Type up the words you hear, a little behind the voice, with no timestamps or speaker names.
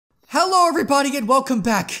Hello everybody and welcome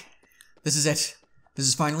back! This is it. This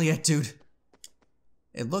is finally it, dude.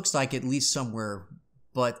 It looks like it leads somewhere,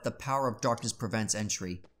 but the power of darkness prevents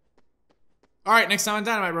entry. Alright, next time on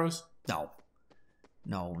Dynamite Bros. No.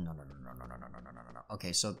 No.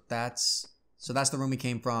 Okay, so that's the room we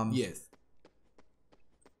came from. Yes.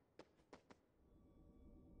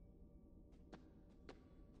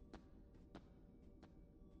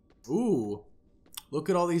 Ooh. Look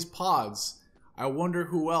at all these pods. I wonder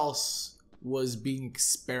who else was being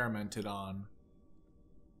experimented on.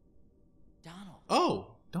 Donald.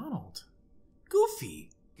 Oh, Donald. Goofy.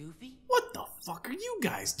 Goofy? What the fuck are you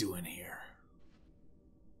guys doing here?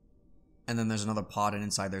 And then there's another pod and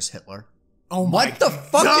inside there's Hitler. Oh my What the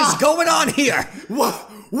fuck is going on here?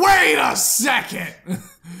 Wait a second!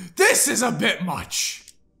 This is a bit much.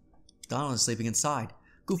 Donald is sleeping inside.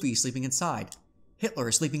 Goofy is sleeping inside. Hitler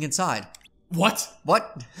is sleeping inside. What?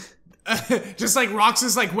 What? Just like Rox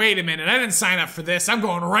is like, wait a minute, I didn't sign up for this. I'm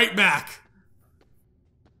going right back.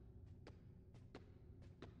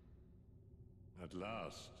 At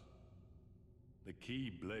last, the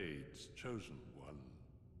Keyblade's chosen one.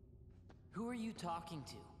 Who are you talking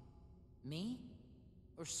to? Me?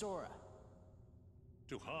 Or Sora?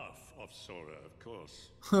 To half of Sora, of course.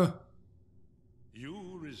 Huh.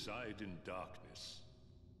 You reside in darkness.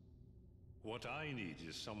 What I need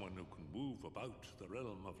is someone who can move about the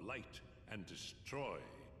realm of light and destroy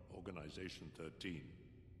Organization 13.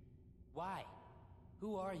 Why?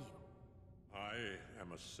 Who are you? I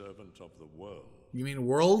am a servant of the world. You mean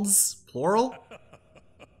worlds? Plural?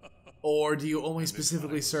 Or do you only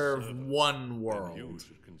specifically serve one And world? you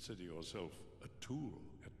should consider yourself a tool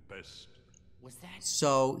at best. Was that?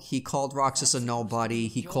 So, he called Roxas a nobody,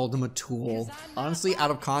 he called him a tool. Honestly,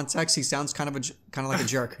 out of context, he sounds kind of like a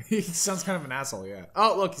jerk. He sounds kind of an asshole, yeah.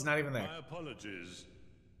 Oh, look, he's not even there. My apologies.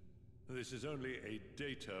 This is only a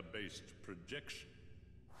data-based projection.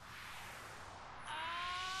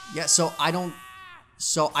 Yeah, so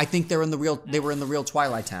I think they were in the real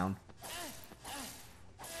Twilight Town.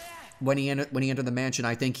 When he entered the mansion,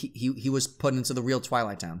 I think he was put into the real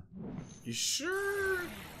Twilight Town. You sure?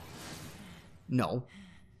 No.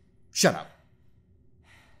 Shut up.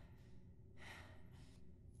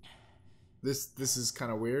 This is kind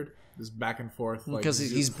of weird. This back and forth. Like, Because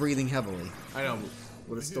he's breathing heavily. I know,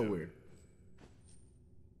 but it's still weird.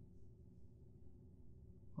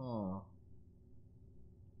 Oh.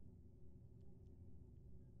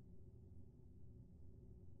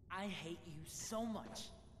 I hate you so much.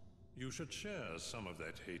 You should share some of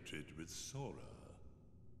that hatred with Sora.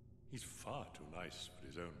 He's far too nice for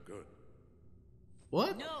his own good.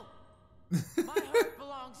 What? No! My heart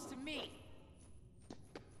belongs to me.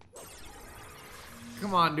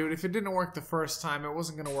 Come on, dude. If it didn't work the first time, it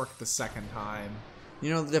wasn't gonna work the second time.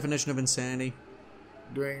 You know the definition of insanity?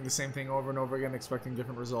 Doing the same thing over and over again, expecting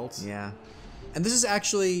different results. Yeah. And this is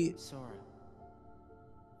actually... Sora.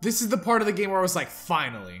 This is the part of the game where I was like,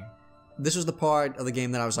 finally. This was the part of the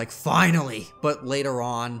game that I was like, finally! But later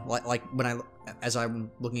on, like when as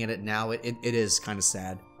I'm looking at it now, it is kind of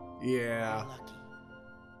sad. Yeah. You're lucky.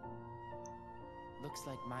 Looks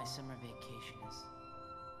like my summer vacation is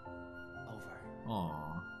over.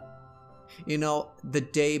 Aww. You know, the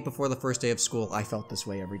day before the first day of school, I felt this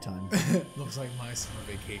way every time. Looks like my summer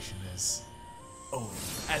vacation is over.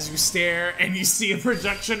 As you stare and you see a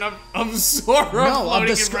projection of Sora No, floating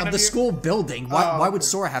in of front of the you. school building. Why would okay.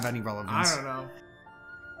 Sora have any relevance? I don't know.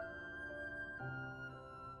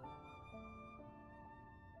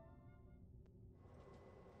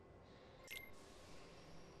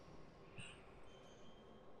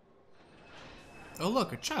 Oh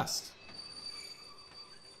look, a chest.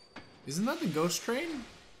 Isn't that the ghost train?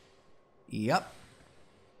 Yep.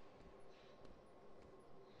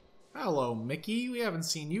 Hello, Mickey. We haven't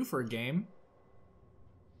seen you for a game.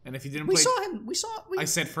 And if you didn't We play... saw him. I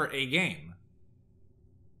said for a game.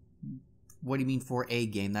 What do you mean for a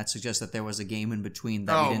game? That suggests that there was a game in between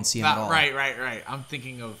that we didn't see him at all. Right. I'm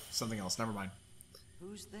thinking of something else. Never mind.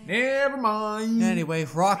 Who's there? Never mind. Anyway,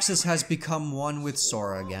 Roxas has become one with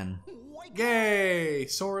Sora again. Yay!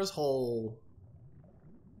 Sora's whole.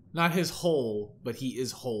 Not his whole, but he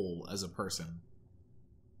is whole as a person.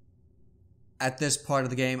 At this part of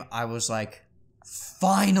the game, I was like,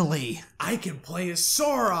 finally! I can play as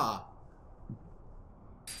Sora!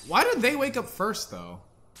 Why did they wake up first, though?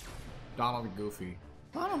 Donald and Goofy.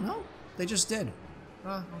 I don't know. They just did.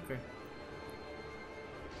 Ah, okay.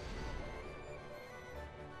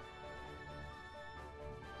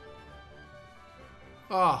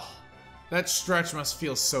 Oh, that stretch must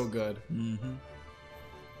feel so good. Mm-hmm.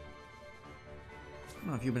 don't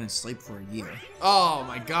know if you've been asleep for a year. Oh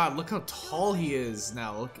my god, look how tall he is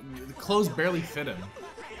now. Look, the clothes barely fit him.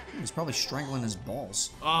 He's probably strangling his balls.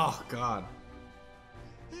 Oh god.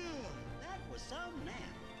 That was some nap.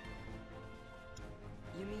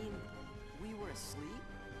 You mean we were asleep?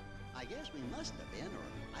 I guess we must have been, or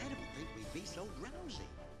I don't think we'd be so drowsy.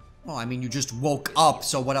 Well, I mean, you just woke up,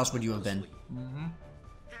 so what else would you have been?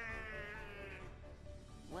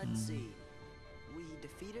 Let's see. We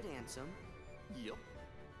defeated Ansem. Yep.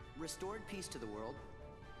 Restored peace to the world.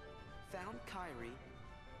 Found Kyrie.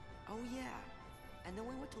 Oh yeah. And then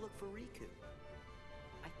we went to look for Riku.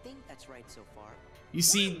 I think that's right so far. You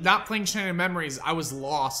see, not playing Shattered Memories, I was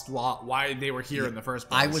lost why they were here in the first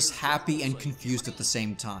place. I was happy and confused at the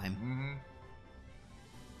same time.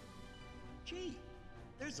 Gee,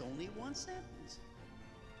 there's only one sentence.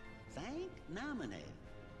 Thank Nominate.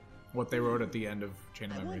 What they wrote at the end of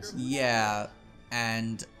Chain of Memories. Yeah,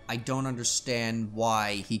 and I don't understand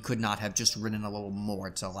why he could not have just written a little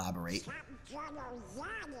more to elaborate.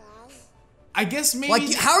 I guess maybe...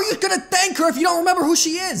 Like, how are you gonna thank her if you don't remember who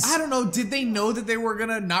she is? I don't know, did they know that they were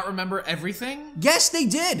gonna not remember everything? Yes, they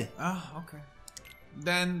did! Oh, okay.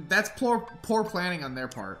 Then that's poor planning on their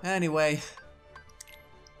part. Anyway,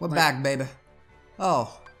 we're back, baby.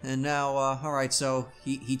 Oh, and now, alright, so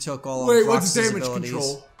he took all Wait, of what's Rox's damage abilities.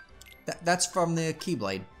 control? That's from the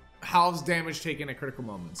Keyblade. How's damage taken at critical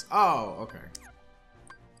moments? Oh, okay.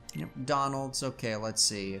 Yep, Donald's, okay, let's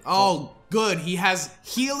see. Oh, good, he has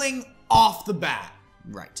healing off the bat.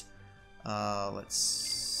 Right. Let's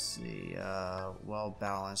see,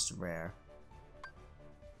 well-balanced, rare.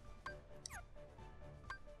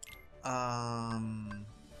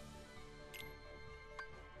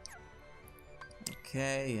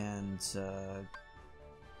 Okay, and,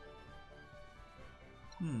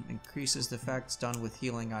 increases the effects done with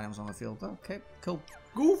healing items on the field. Okay, cool.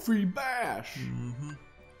 Goofy Bash.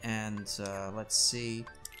 And, let's see,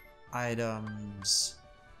 items.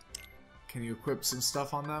 Can you equip some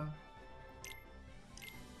stuff on them?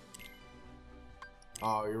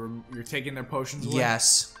 Oh, you're taking their potions away?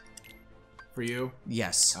 Yes. For you?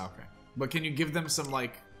 Yes. Okay. But can you give them some,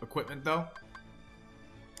 like, equipment, though?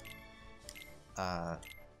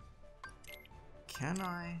 Can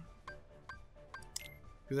I?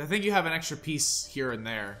 Because I think you have an extra piece here and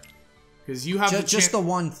there. Because you have just the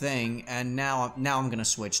one thing, and now I'm gonna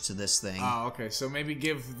switch to this thing. Oh, okay. So maybe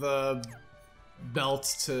give the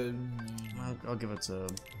belt to... I'll give it to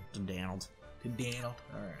Donald. To Donald.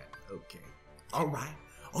 Alright, okay. Alright,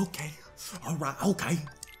 okay. Alright, okay.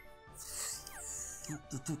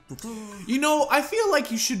 You know, I feel like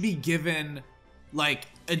you should be given, like,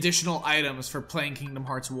 additional items for playing Kingdom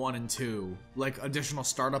Hearts 1 and 2. Like, additional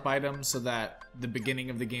startup items so that the beginning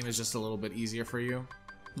of the game is just a little bit easier for you.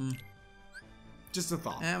 Just a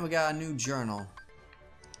thought. And we got a new journal.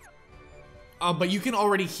 But you can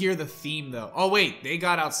already hear the theme, though. Oh, wait. They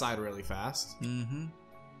got outside really fast.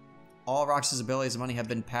 All Rox's abilities and money have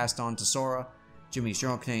been passed on to Sora. Jimmy's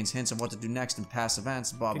journal contains hints of what to do next in past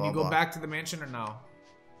events, blah, Can blah, you go blah. back to the mansion or no?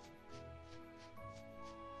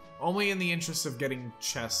 Only in the interest of getting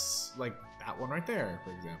chests, like that one right there,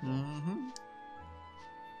 for example.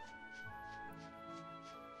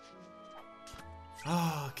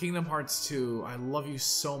 Ah, Kingdom Hearts 2. I love you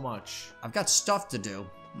so much. I've got stuff to do.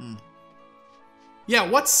 Yeah,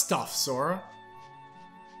 what stuff, Sora?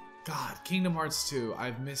 God, Kingdom Hearts 2.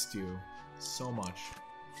 I've missed you so much.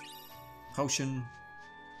 Potion.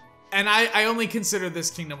 And I only consider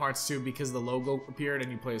this Kingdom Hearts 2 because the logo appeared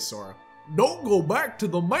and you play as Sora. Don't go back to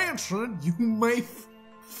the mansion. You may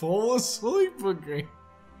fall asleep again.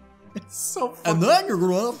 It's so funny. And then you're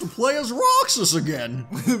gonna have to play as Roxas again.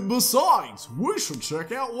 Besides, we should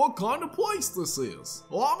check out what kind of place this is.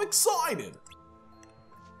 Well, I'm excited.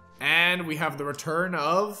 And we have the return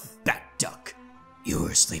of... Bat Duck. You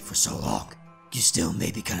were asleep for so long. You still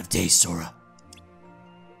may be kind of dazed, Sora.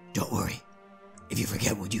 Don't worry. If you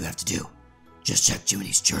forget what you have to do, just check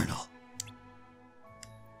Junie's journal.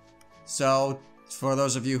 So, for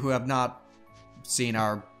those of you who have not seen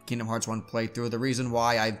our Kingdom Hearts 1 playthrough, the reason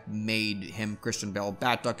why I've made him Christian Bale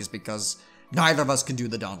Bat Duck is because neither of us can do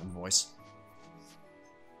the Donald voice.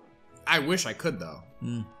 I wish I could, though.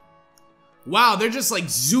 Wow, they're just like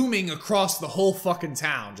zooming across the whole fucking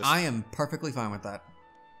town. Just, I am perfectly fine with that.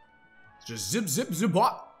 just zip, zip, zip,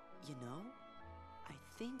 what? You know, I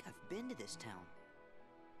think I've been to this town.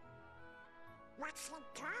 What's it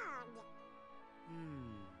called?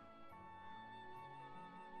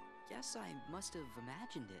 Guess I must have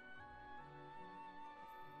imagined it.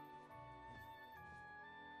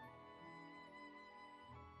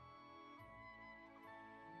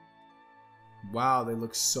 Wow, they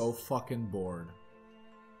look so fucking bored.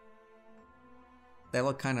 They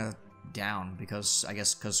look kind of down because, I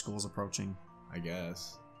guess, because school's approaching. I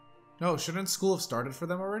guess. No, shouldn't school have started for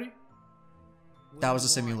them already? That was a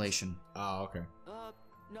simulation. Oh, okay.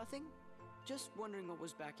 Nothing. Just wondering what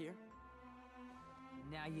was back here.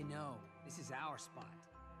 Now you know. This is our spot.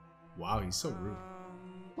 Wow, he's so rude.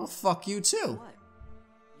 Well, fuck you too. What?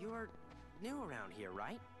 You're new around here,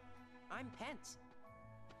 right? I'm Pence.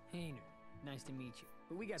 Hayner, nice to meet you.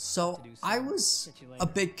 But we got So, stuff to do, I was catch you a later.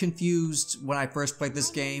 bit confused when I first played this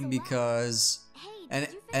game because... And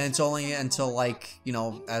it's only until, like, you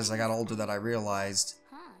know, as I got older that I realized...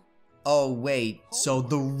 Oh, wait, so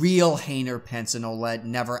the real Hayner, Pence, and Olette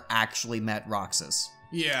never actually met Roxas.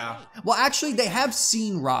 Yeah, Well, actually, they have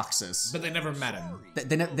seen Roxas. but they never met him.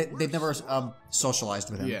 They've never socialized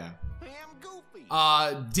with him. Yeah. Damn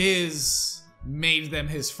goofy. Diz made them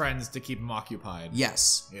his friends to keep him occupied.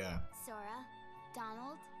 Yes. Yeah. Sora,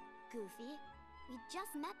 Donald, Goofy, we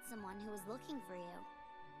just met someone who was looking for you.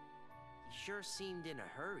 He sure seemed in a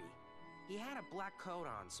hurry. He had a black coat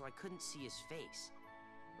on, so I couldn't see his face.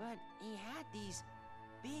 But he had these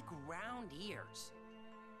big round ears.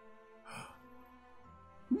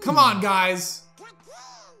 Come on, guys.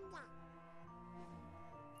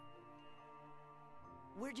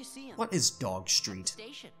 Where'd you see him? What is Dog Street?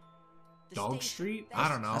 Station. The Dog station. Street? I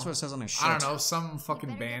don't know. That's what it says on his shirt. I don't know. Some You fucking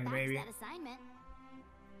better get band, back to maybe. that assignment.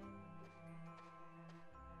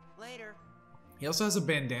 Later. He also has a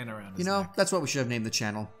bandana around his You know, neck. that's what we should have named the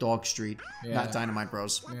channel. Dog Street. Yeah. Not Dynamite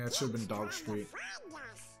Bros. Yeah, it should have been Dog Street.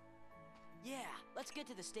 Yeah, let's get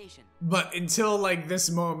to the station. But until, like, this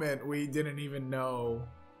moment, we didn't even know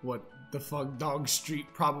what the fuck Dog Street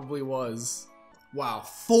probably was. Wow,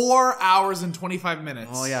 4 hours and 25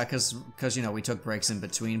 minutes. Oh yeah, because you know, we took breaks in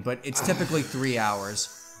between, but it's typically 3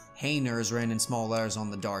 hours. Hayner is written in small letters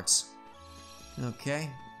on the darts. Okay.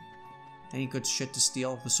 Any good shit to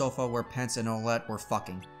steal? The sofa where Pence and Olette were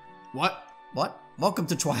fucking. What? What? Welcome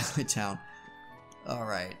to Twilight Town.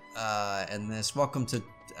 Alright, and this, welcome to,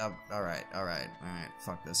 alright,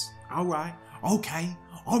 fuck this. Alright, okay,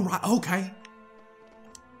 alright, okay.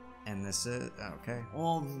 And this is, okay.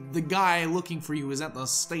 Well, the guy looking for you is at the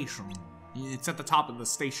station. It's at the top of the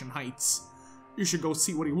station heights. You should go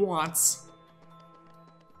see what he wants.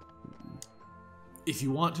 If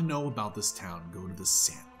you want to know about this town, go to the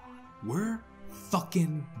Sandlot. We're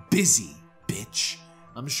fucking busy, bitch.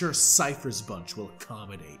 I'm sure Cypher's bunch will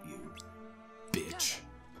accommodate you, bitch.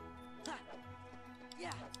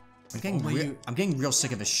 Yeah. I'm getting real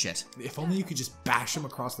sick of this shit. If only you could just bash him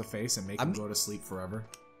across the face and make him I'm- go to sleep forever.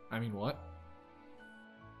 I mean, what?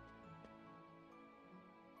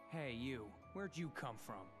 Hey, you. Where'd you come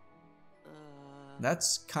from?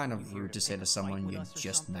 That's kind You of here rude to to say pick to a someone fight with you us or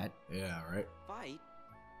just something? met. Yeah, right? Fight?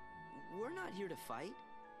 We're not here to fight.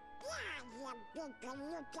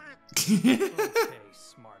 Okay,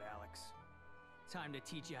 smart Alex. Time to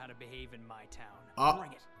teach you how to behave in my town.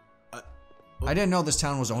 Bring it. I didn't know this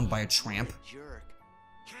town was owned by a tramp. Jerk.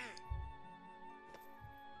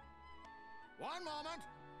 One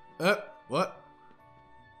moment. What?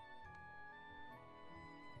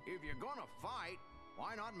 If you're gonna fight,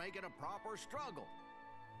 why not make it a proper struggle?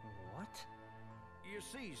 What? You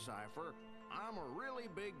see, Cypher, I'm a really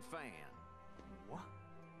big fan. What?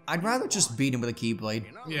 I'd rather just beat him with a keyblade.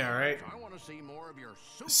 In other Yeah, right. words, I want to see more of your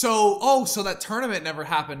super. So that tournament never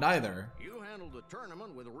happened either. You handled the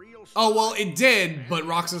tournament with real. Oh, well, it did, but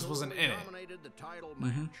Roxas wasn't in it. Dominated the title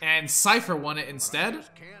match. And Cypher won it But I instead?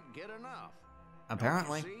 just can't get enough.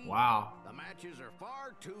 Apparently. See? Wow. The matches are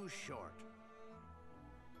far too short.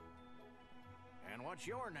 And what's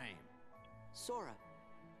your name? Sora.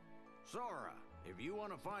 Sora. If you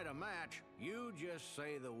want to fight a match, you just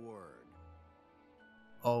say the word.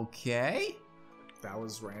 Okay. That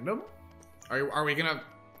was random. Are we gonna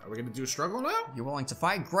do a struggle now? You're willing to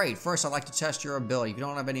fight? Great. First, I'd like to test your ability. If you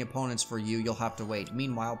don't have any opponents for you, you'll have to wait.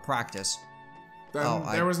 Meanwhile, practice. Then Oh,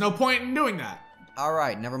 there was no point in doing that.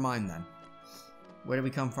 Alright, never mind then. Where did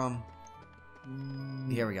we come from?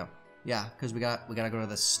 Here we go. Yeah, because we gotta go to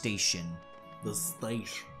the station. The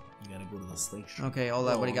station. You gotta go to the station. Okay, all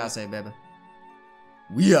that. What do you gotta say, baby?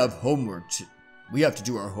 We have homework. We have to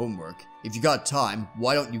do our homework. If you got time,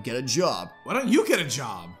 why don't you get a job? Why don't you get a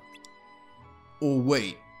job? Oh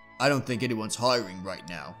wait, I don't think anyone's hiring right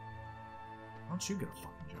now. Why don't you get a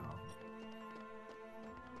fucking job?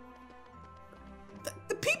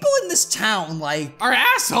 The people in this town, like, Are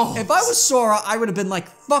assholes! if I was Sora, I would have been like,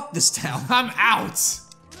 fuck this town. I'm out!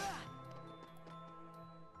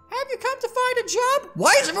 Have you come to find a job?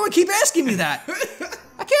 Why does everyone keep asking me that?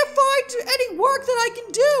 I can't find any work that I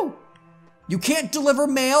can do. You can't deliver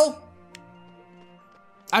mail?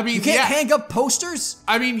 I mean, you can't hang up posters?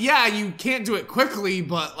 I mean, yeah, you can't do it quickly,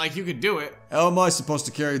 but, like, you could do it. How am I supposed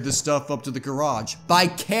to carry this stuff up to the garage? By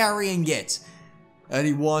carrying it. And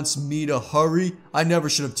he wants me to hurry? I never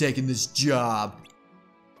should have taken this job.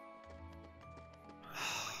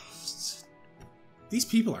 These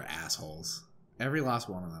people are assholes. Every last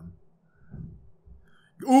one of them.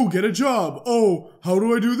 Oh, get a job. Oh, how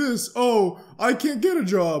do I do this? Oh, I can't get a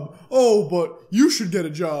job. Oh, but you should get a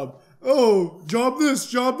job. Oh, job this,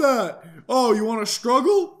 job that. Oh, you want to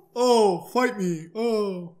struggle? Oh, fight me.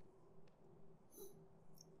 Oh.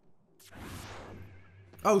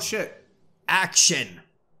 Oh, shit. Action.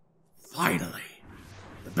 Finally.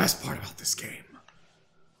 The best part about this game.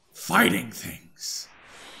 Fighting things.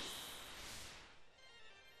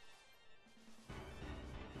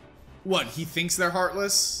 What, he thinks they're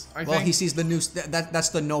heartless? Well, he sees the new... That's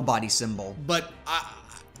the nobody symbol. But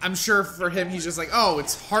I'm sure for him, he's just like, oh,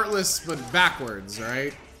 it's heartless, but backwards,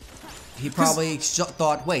 right? He probably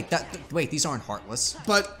thought, wait, these aren't heartless.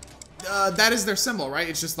 But that is their symbol, right?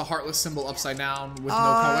 It's just the heartless symbol upside down with no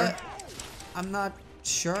color? I'm not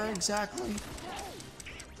sure exactly.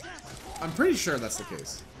 I'm pretty sure that's the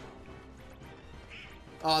case.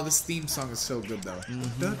 Oh, this theme song is so good, though.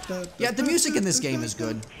 Yeah, the music in this game is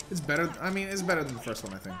good. It's better. I mean, it's better than the first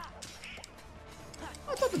one, I think.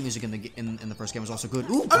 I thought the music in the first game was also good.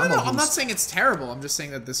 Ooh, no, I'm not saying it's terrible. I'm just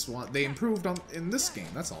saying that this one they improved on in this game.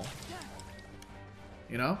 That's all.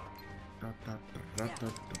 You know.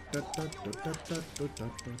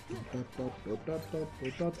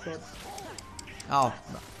 Oh,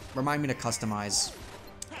 remind me to customize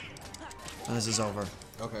when this is over.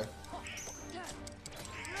 Okay.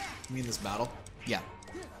 You mean this battle? Yeah.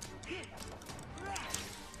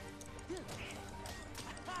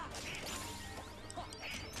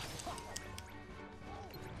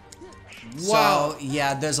 Wow. So,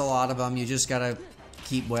 yeah, there's a lot of them. You just gotta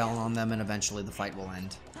keep wailing on them and eventually the fight will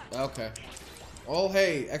end. Okay. Oh,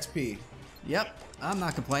 hey, XP. Yep, I'm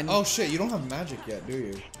not complaining. Oh, shit, you don't have magic yet, do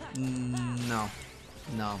you? No.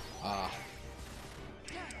 No. Ah.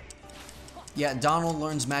 Yeah, Donald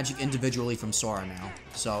learns magic individually from Sora now,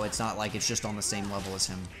 so it's not like it's just on the same level as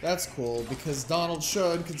him. That's cool, because Donald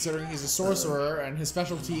should, considering he's a sorcerer and his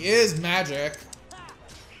specialty is magic.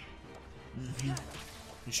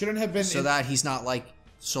 He shouldn't have been. So that he's not like,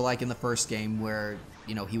 like in the first game where,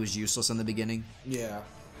 you know, he was useless in the beginning. Yeah,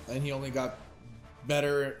 and he only got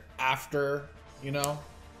better after, you know,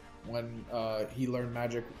 when he learned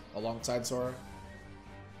magic alongside Sora.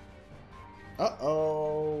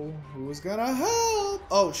 Uh-oh. Who's gonna help?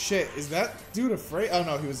 Oh, shit. Is that dude afraid? Oh,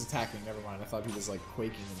 no. He was attacking. Never mind. I thought he was, like,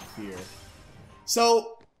 quaking in fear.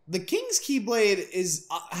 So, the King's Keyblade is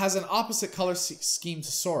has an opposite color scheme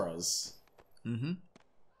to Sora's. Mm-hmm.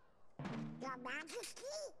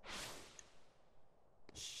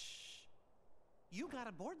 Shh. You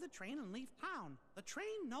gotta board the train and leave town. The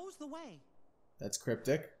train knows the way. That's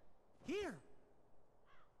cryptic. Here.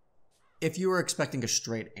 If you were expecting a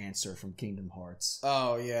straight answer from Kingdom Hearts.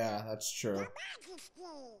 Oh, yeah, that's true.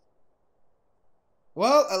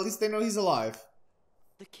 Well, at least they know he's alive.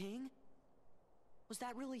 The king? Was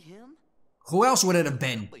that really him? Who else would it have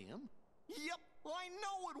been? Yep, I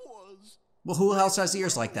know it was. Well, who else has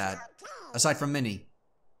ears like that? Aside from Minnie.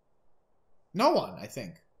 No one, I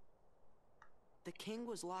think. The king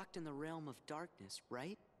was locked in the realm of darkness,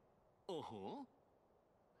 right? Uh-huh.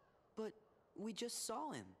 But we just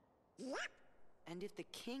saw him. And if the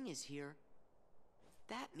king is here,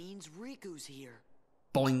 that means Riku's here.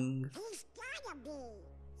 Boing. He's gotta be.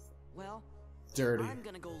 Well, Dirty. I'm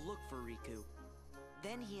gonna go look for Riku.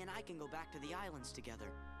 Then he and I can go back to the islands together.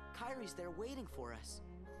 Kairi's there waiting for us.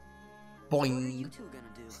 What are you Boing. two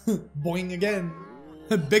gonna do? Boing again.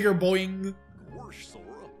 Bigger boing. Gosh, Sora,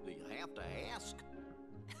 you have to ask.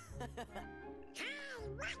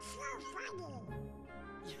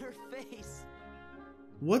 Your face.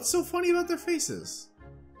 What's so funny about their faces?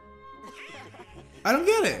 I don't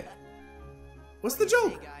get it. What's the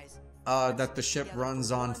joke? Hey guys. That the ship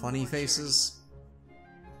runs on funny faces.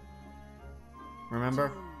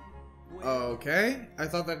 Remember? Okay. I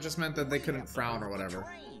thought that just meant that they couldn't frown or whatever.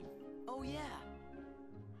 Oh yeah.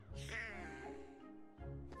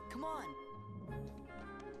 Come on.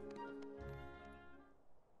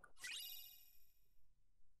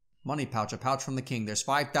 Money pouch, a pouch from the king. There's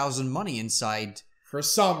 5,000 money inside. For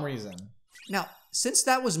some reason. Now, since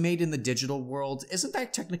that was made in the digital world, isn't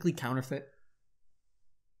that technically counterfeit?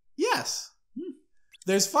 Yes.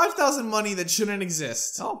 There's 5,000 money that shouldn't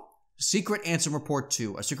exist. Oh. Secret Ansem Report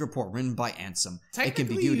 2, a secret report written by Ansem. It can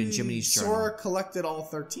be viewed in Jiminy's journal. Sora collected all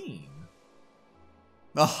 13.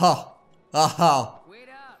 Oh. Oh. Wait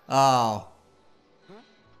up. Oh.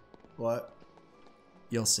 What?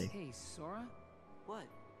 You'll see. Hey, Sora? What?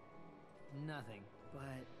 Nothing,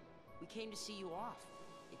 but We came to see you off.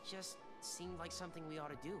 It just seemed like something we ought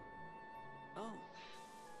to do. Oh.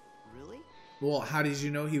 Really? Well, how did you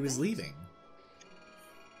know he was leaving?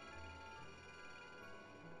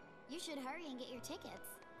 You should hurry and get your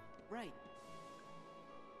tickets. Right.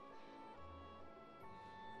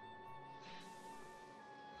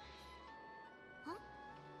 Huh?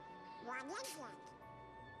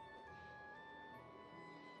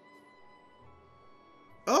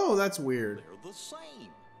 Oh, that's weird. They're the same.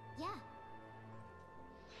 Yeah.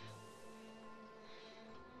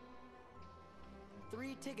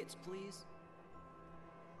 Three tickets, please.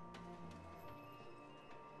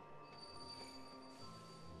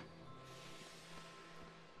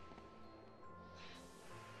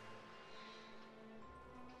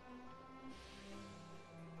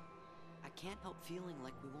 I can't help feeling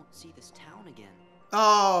like we won't see this town again.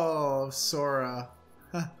 Oh, Sora.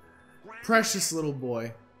 Precious little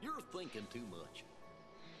boy. You're thinking too much.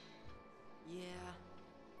 Yeah,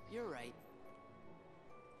 you're right.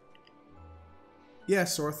 Yeah,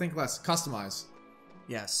 Sora, think less. Customize.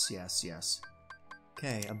 Yes, yes, yes.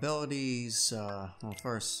 Okay, abilities, well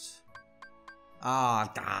first... I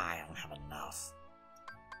don't have enough.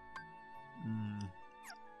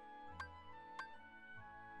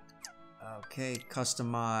 Okay,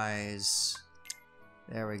 customize.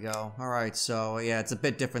 There we go. Alright, so yeah, it's a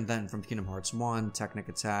bit different than from Kingdom Hearts 1. Technic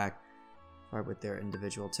attack. Right, with their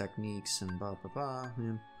individual techniques and blah blah blah.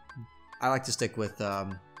 Yeah. I like to stick with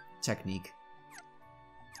technique.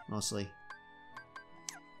 Mostly.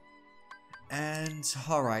 And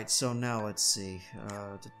alright, so now let's see.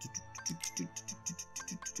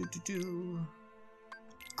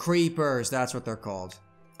 Creepers, that's what they're called.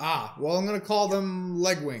 Ah, well, I'm gonna call them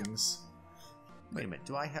leg wings. Wait a minute,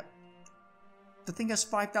 do I have... The thing has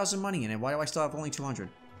 5,000 money in it, why do I still have only 200?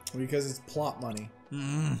 Because it's plot money.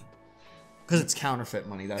 Because it's counterfeit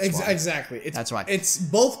money, that's why. Exactly. That's why. It's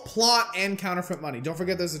both plot and counterfeit money. Don't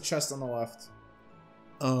forget there's a chest on the left.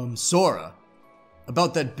 Sora.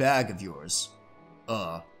 About that bag of yours.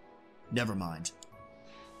 Never mind.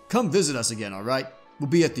 Come visit us again, alright? We'll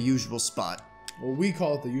be at the usual spot. Well, we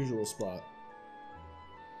call it the usual spot.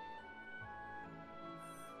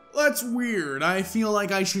 That's weird. I feel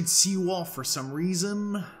like I should see you off for some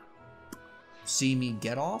reason. See me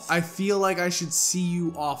get off? I feel like I should see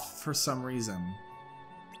you off for some reason.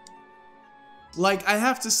 Like, I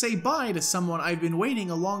have to say bye to someone I've been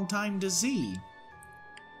waiting a long time to see.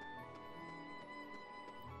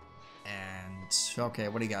 And... Okay,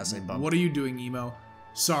 what do you gotta say, bub? What are you doing, Emo?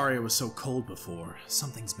 Sorry it was so cold before.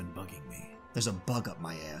 Something's been bugging me. There's a bug up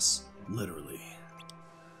my ass. Literally.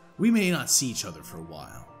 We may not see each other for a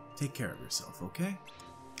while. Take care of yourself, okay?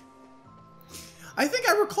 I think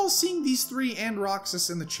I recall seeing these three and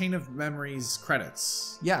Roxas in the Chain of Memories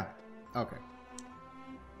credits. Yeah. Okay.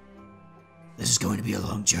 This is going to be a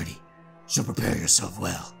long journey, so prepare yourself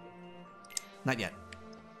well. Not yet.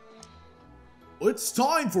 It's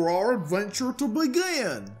time for our adventure to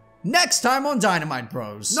begin! Next time on Dynamite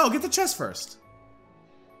Bros. No, get the chest first.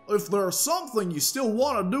 If there's something you still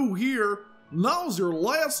want to do here, now's your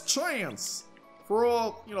last chance. For a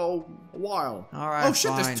while. Alright, oh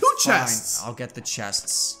shit, fine, there's two fine. chests! I'll get the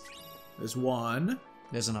chests. There's one.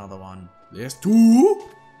 There's another one. There's two.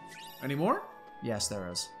 Any more? Yes, there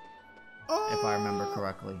is. If I remember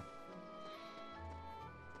correctly.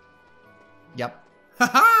 Yep.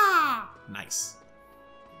 Haha! Nice.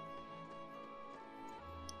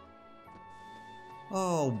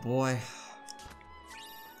 Oh boy.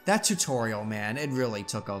 That tutorial, man, it really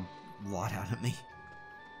took a lot out of me.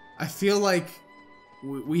 I feel like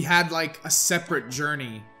we had like a separate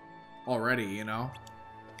journey already, you know?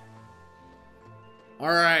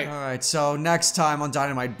 Alright. Alright, so next time on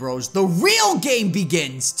Dynamite Bros, the real game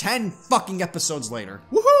begins! 10 fucking episodes later.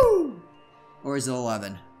 Woohoo! Or is it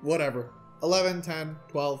 11? Whatever. 11, 10,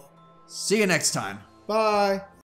 12. See you next time. Bye.